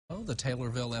The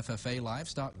Taylorville FFA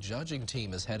livestock judging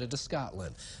team is headed to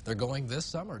Scotland. They're going this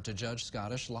summer to judge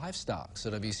Scottish livestock. So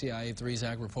WCIA 3's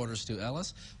ag reporter Stu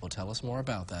Ellis will tell us more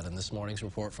about that in this morning's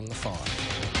report from the farm.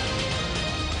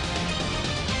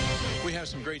 We have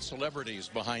some great celebrities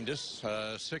behind us,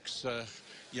 six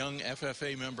young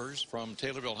FFA members from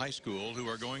Taylorville High School who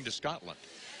are going to Scotland.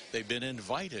 They've been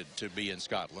invited to be in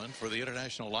Scotland for the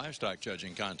International Livestock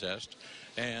Judging Contest.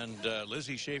 And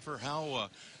Lizzie Schaefer,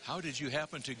 how did you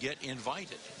happen to get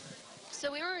invited?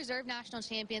 So we were reserve national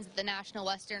champions at the National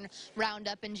Western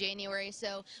Roundup in January.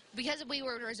 So because we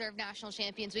were reserve national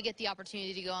champions, we get the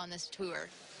opportunity to go on this tour.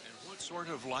 And what sort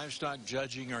of livestock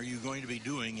judging are you going to be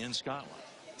doing in Scotland?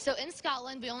 So in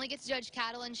Scotland, we only get to judge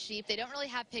cattle and sheep. They don't really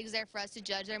have pigs there for us to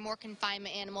judge. They're more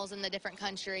confinement animals in the different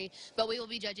country, but we will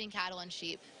be judging cattle and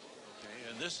sheep.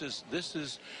 Okay, and this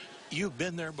is, you've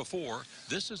been there before.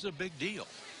 This is a big deal.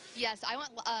 Yes, I went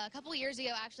a couple years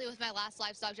ago actually with my last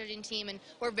livestock judging team, and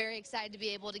we're very excited to be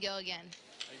able to go again.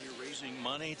 And you're raising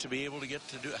money to be able to get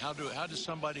to do, how does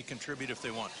somebody contribute if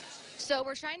they want to? So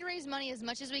we're trying to raise money as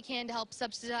much as we can to help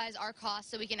subsidize our costs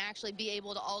so we can actually be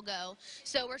able to all go.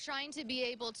 So we're trying to be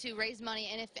able to raise money,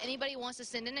 and if anybody wants to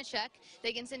send in a check,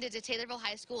 they can send it to Taylorville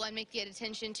High School and make the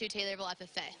attention to Taylorville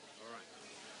FFA. All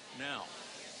right. Now,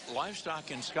 livestock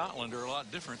in Scotland are a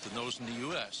lot different than those in the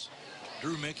U.S.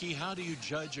 Drew Mickey, how do you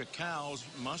judge a cow's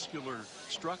muscular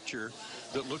structure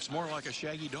that looks more like a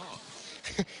shaggy dog?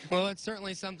 Well, it's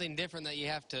certainly something different that you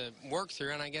have to work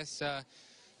through, and I guess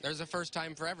there's a first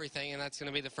time for everything, and that's going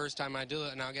to be the first time I do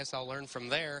it, and I guess I'll learn from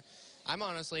there. I'm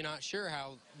honestly not sure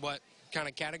what kind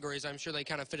of categories. I'm sure they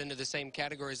kind of fit into the same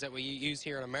categories that we use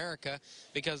here in America,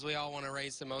 because we all want to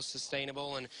raise the most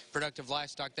sustainable and productive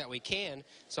livestock that we can.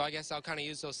 So I guess I'll kind of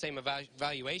use those same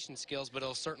evaluation skills, but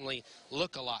it'll certainly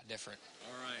look a lot different.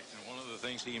 All right, and one of the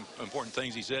things, important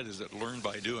things he said is that learn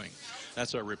by doing.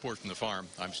 That's our report from the farm.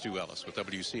 I'm Stu Ellis with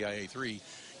WCIA 3,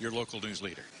 your local news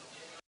leader.